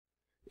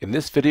In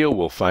this video,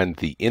 we'll find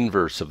the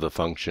inverse of the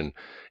function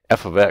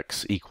f of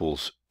x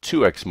equals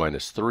 2x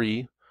minus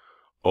 3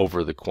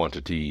 over the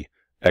quantity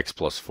x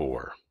plus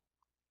 4.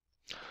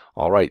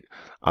 All right,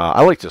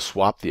 I like to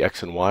swap the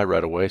x and y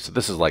right away. So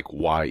this is like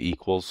y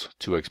equals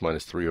 2x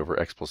minus 3 over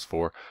x plus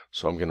 4.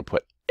 So I'm going to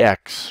put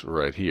x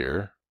right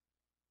here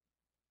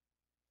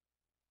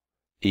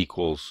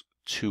equals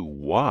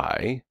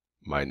 2y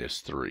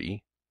minus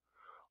 3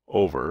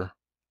 over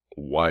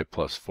y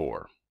plus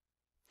 4.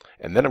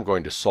 And then I'm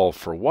going to solve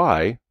for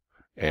y,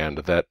 and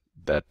that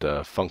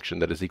function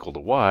that is equal to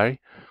y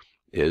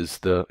is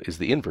the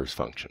inverse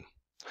function.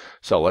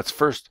 So let's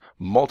first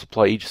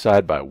multiply each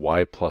side by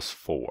y plus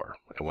 4.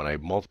 And when I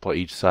multiply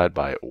each side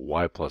by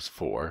y plus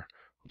 4,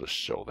 I'll just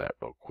show that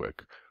real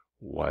quick.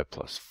 Y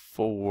plus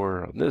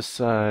 4 on this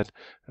side,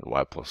 and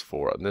y plus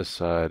 4 on this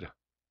side.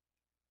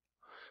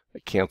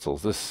 It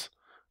cancels this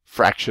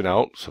fraction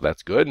out, so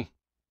that's good.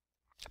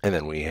 And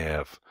then we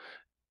have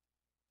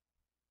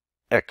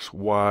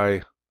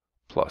xy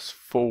plus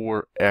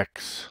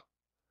 4x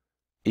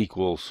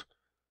equals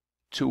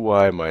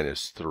 2y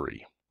minus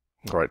 3.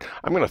 All right,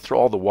 I'm going to throw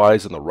all the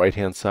y's on the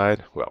right-hand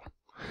side. Well,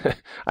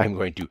 I'm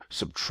going to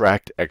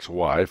subtract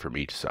xy from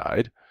each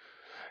side.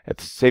 At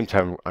the same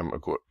time, I'm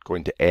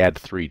going to add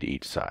 3 to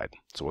each side.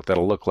 So what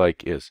that'll look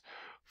like is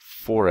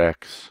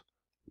 4x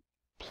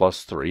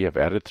plus 3. I've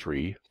added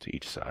 3 to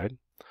each side.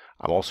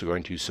 I'm also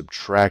going to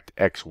subtract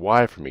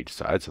xy from each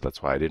side, so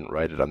that's why I didn't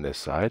write it on this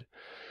side.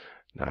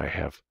 Now I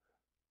have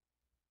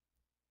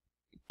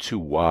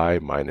 2y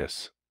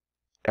minus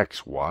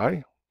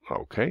xy.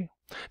 Okay.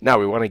 Now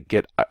we want to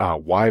get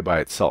y by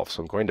itself,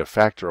 so I'm going to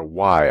factor a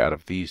y out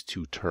of these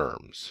two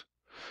terms.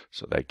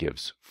 So that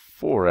gives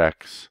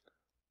 4x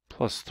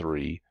plus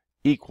 3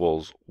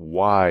 equals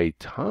y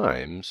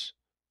times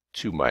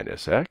 2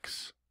 minus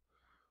x.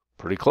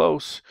 Pretty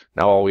close.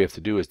 Now all we have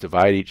to do is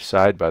divide each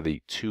side by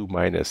the 2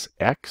 minus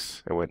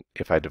x. And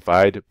if I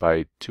divide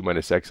by 2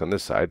 minus x on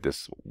this side,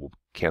 this will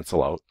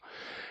cancel out.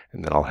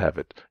 And then I'll have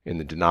it in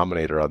the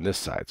denominator on this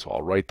side. So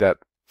I'll write that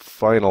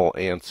final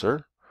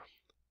answer.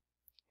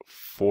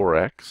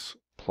 4x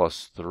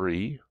plus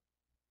 3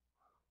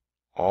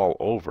 all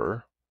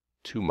over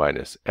 2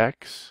 minus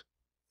x.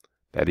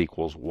 That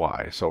equals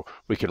y. So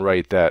we can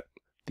write that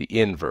the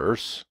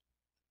inverse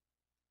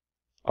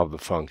of the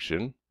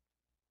function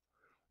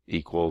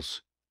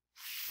equals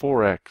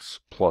 4x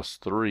plus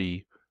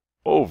 3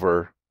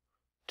 over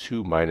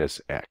 2 minus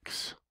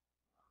x.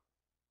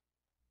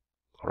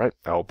 All right,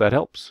 I hope that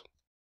helps.